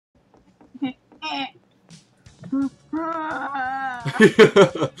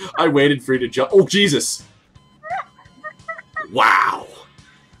I waited for you to jump. Oh, Jesus! Wow!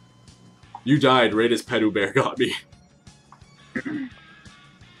 You died right as Pedobear got me.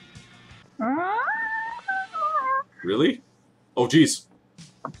 Really? Oh, jeez.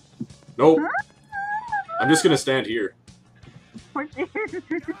 Nope. I'm just gonna stand here.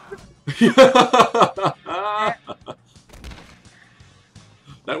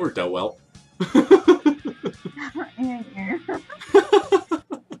 That worked out well.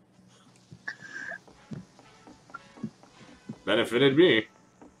 Benefited me.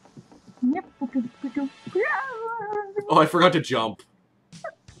 Oh, I forgot to jump.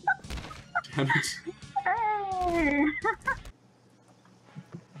 Damn it.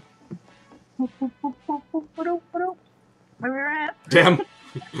 Damn.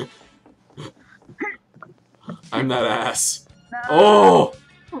 I'm that ass. Oh!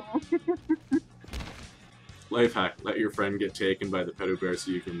 Life hack. Let your friend get taken by the Pedobear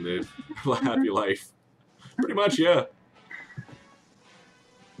so you can live a happy life. Pretty much, yeah.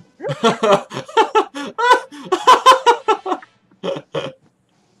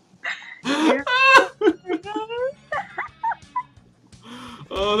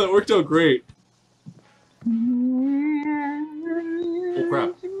 Oh, that worked out great. Oh,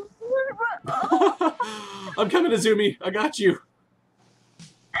 crap. I'm coming, Azumi. I got you.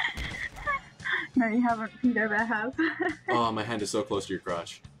 No, you haven't. Pedobear has. Oh, my hand is so close to your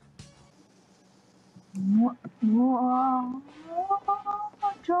crotch.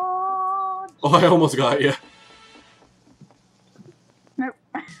 Oh, I almost got you. Nope.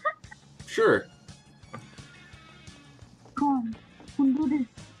 Sure. Come on, do this.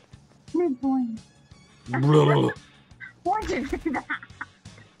 Please join. Why'd you do that?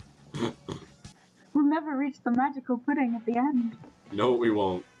 We'll never reach the magical pudding at the end. No, we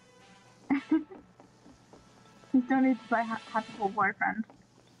won't. You don't need to play Happy Boyfriend.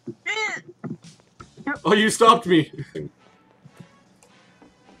 Oh, you stopped me!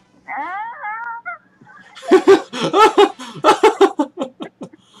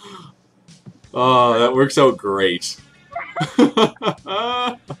 Oh, that works out great.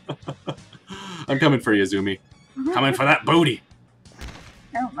 I'm coming for you, Azumi. Coming for that booty.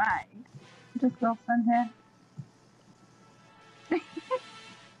 Don't mind. Just go from here.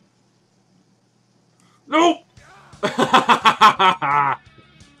 Nope!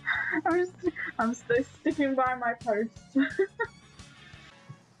 I'm still sticking by my post.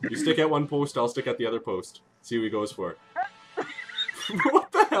 You stick at one post, I'll stick at the other post. See who he goes for.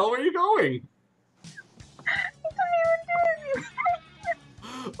 What the hell? Where are you going?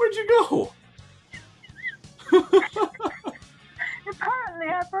 Where'd you go? Apparently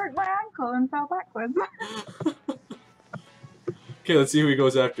I broke my ankle and fell backwards. Okay, let's see who he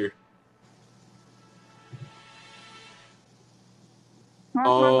goes after.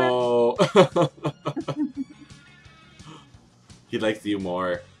 Oh. He likes you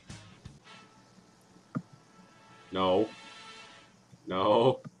more. No.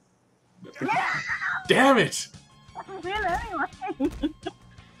 No. Damn it! Anyway.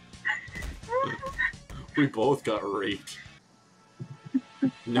 We both got raped.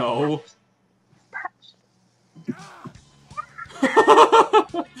 No.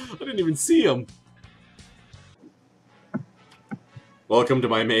 I didn't even see him. Welcome to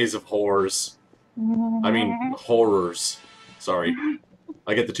my maze of horrors. I mean, horrors. Sorry.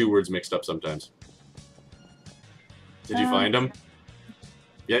 I get the two words mixed up sometimes. Did you find him?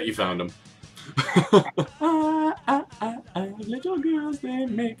 Yeah, you found him. Little girls, they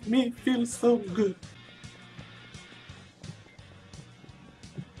make me feel so good.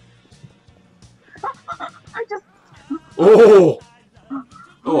 I just... Oh!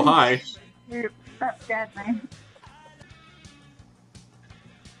 Oh, hi. That scared me.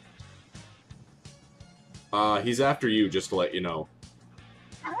 He's after you, just to let you know.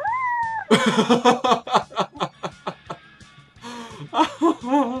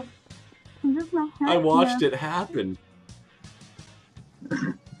 I watched it happen.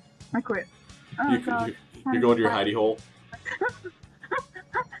 I quit. Oh, God. You're going to your hidey hole?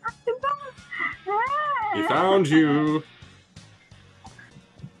 He found you!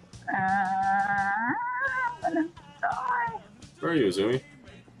 I'm gonna die. Where are you, Azumi?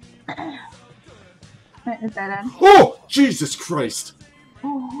 Is that end? Oh! Jesus Christ!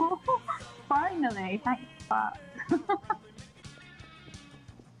 Oh, finally! Thanks, Bart.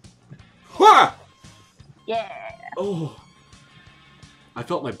 Ha! Yeah! Oh! I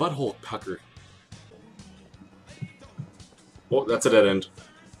felt my butthole pucker. Oh, that's a dead end.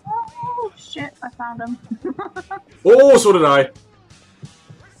 Oh, shit, I found him. Oh, so did I!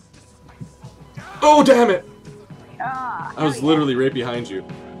 Oh, damn it! Oh, I was literally right behind you.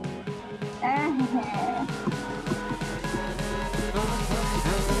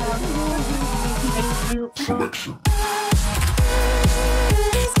 Selection.